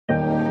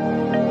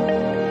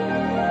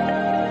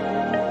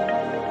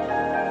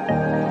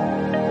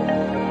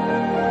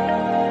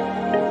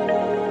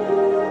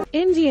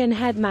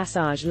Head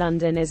Massage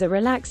London is a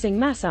relaxing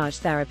massage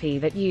therapy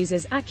that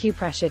uses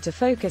acupressure to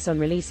focus on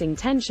releasing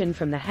tension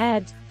from the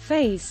head,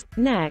 face,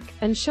 neck,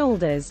 and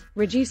shoulders,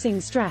 reducing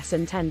stress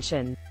and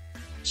tension.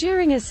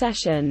 During a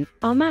session,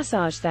 our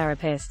massage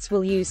therapists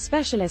will use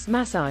specialist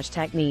massage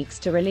techniques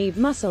to relieve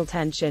muscle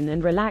tension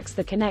and relax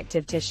the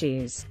connective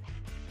tissues.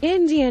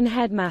 Indian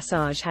head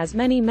massage has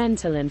many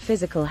mental and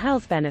physical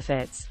health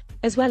benefits,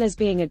 as well as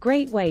being a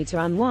great way to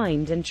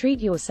unwind and treat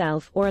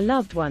yourself or a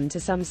loved one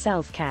to some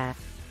self-care.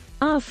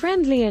 Our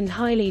friendly and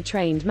highly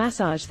trained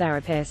massage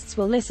therapists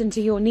will listen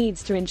to your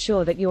needs to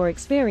ensure that your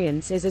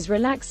experience is as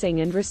relaxing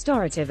and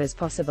restorative as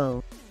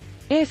possible.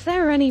 If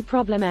there are any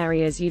problem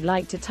areas you'd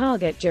like to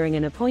target during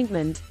an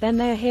appointment, then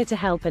they're here to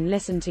help and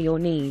listen to your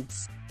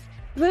needs.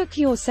 Book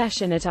your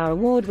session at our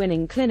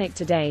award-winning clinic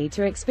today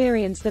to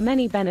experience the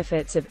many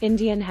benefits of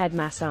Indian head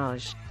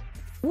massage.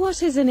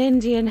 What is an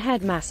Indian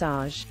head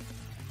massage?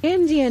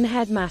 Indian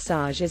head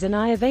massage is an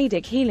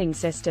Ayurvedic healing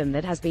system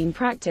that has been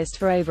practiced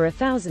for over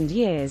 1,000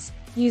 years,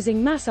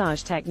 using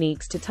massage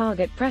techniques to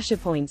target pressure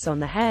points on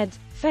the head,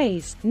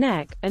 face,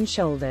 neck, and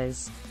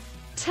shoulders.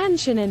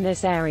 Tension in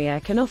this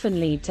area can often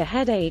lead to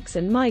headaches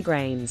and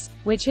migraines,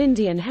 which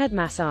Indian head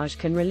massage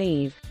can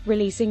relieve,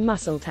 releasing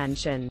muscle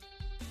tension.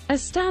 A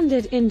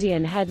standard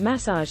Indian head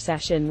massage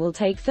session will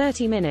take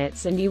 30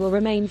 minutes and you will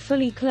remain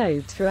fully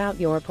clothed throughout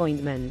your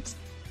appointment.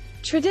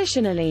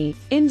 Traditionally,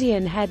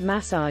 Indian head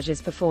massage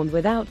is performed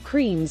without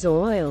creams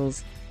or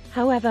oils.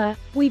 However,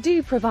 we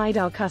do provide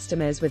our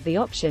customers with the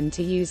option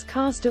to use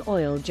castor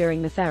oil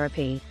during the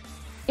therapy.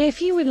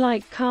 If you would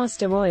like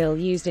castor oil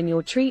used in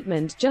your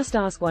treatment, just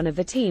ask one of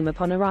the team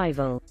upon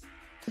arrival.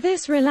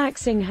 This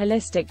relaxing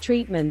holistic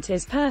treatment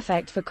is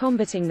perfect for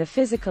combating the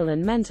physical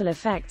and mental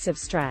effects of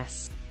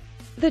stress.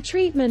 The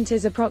treatment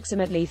is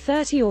approximately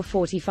 30 or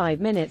 45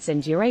 minutes in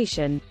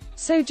duration,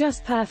 so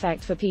just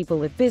perfect for people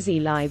with busy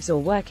lives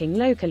or working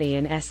locally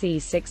in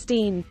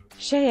SE16,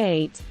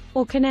 Shea 8,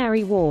 or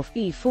Canary Wharf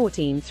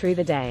E14 through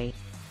the day.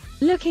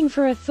 Looking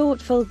for a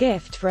thoughtful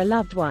gift for a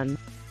loved one?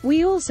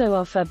 We also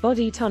offer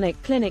Body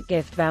Tonic Clinic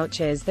gift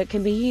vouchers that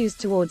can be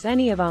used towards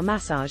any of our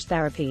massage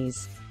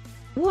therapies.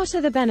 What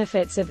are the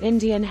benefits of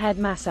Indian head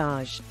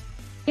massage?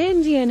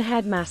 Indian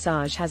head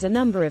massage has a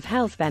number of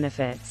health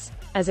benefits,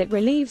 as it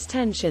relieves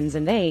tensions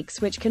and aches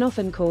which can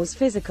often cause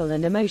physical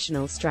and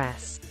emotional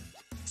stress.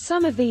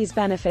 Some of these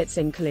benefits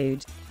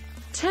include: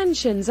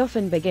 tensions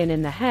often begin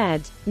in the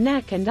head,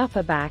 neck and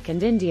upper back,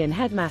 and Indian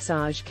head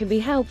massage can be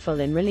helpful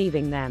in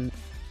relieving them.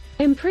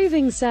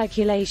 Improving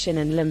circulation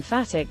and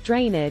lymphatic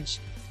drainage.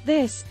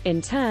 This,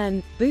 in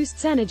turn,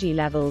 boosts energy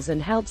levels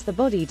and helps the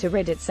body to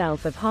rid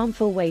itself of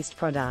harmful waste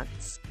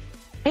products.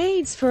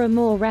 Aids for a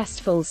more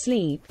restful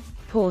sleep.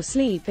 Poor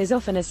sleep is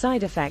often a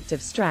side effect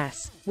of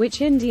stress,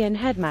 which Indian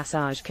head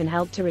massage can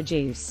help to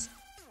reduce.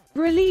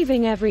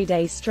 Relieving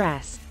everyday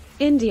stress.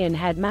 Indian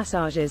head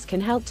massages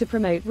can help to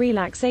promote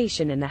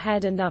relaxation in the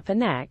head and upper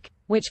neck,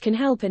 which can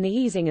help in the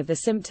easing of the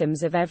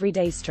symptoms of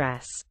everyday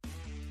stress.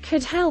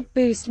 Could help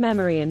boost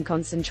memory and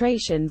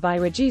concentration by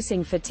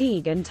reducing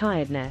fatigue and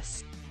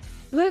tiredness.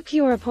 Book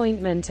your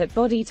appointment at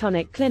Body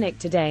Tonic Clinic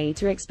today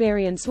to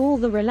experience all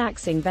the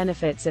relaxing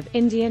benefits of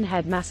Indian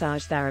head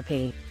massage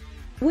therapy.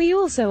 We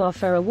also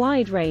offer a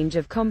wide range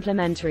of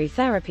complementary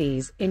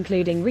therapies,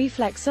 including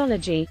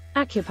reflexology,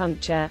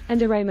 acupuncture,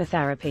 and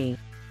aromatherapy.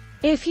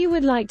 If you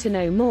would like to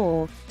know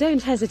more,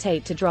 don't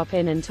hesitate to drop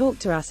in and talk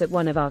to us at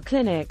one of our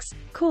clinics,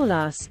 call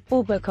us,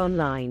 or book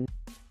online.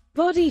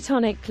 Body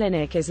Tonic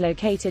Clinic is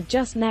located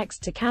just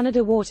next to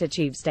Canada Water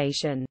Tube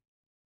Station.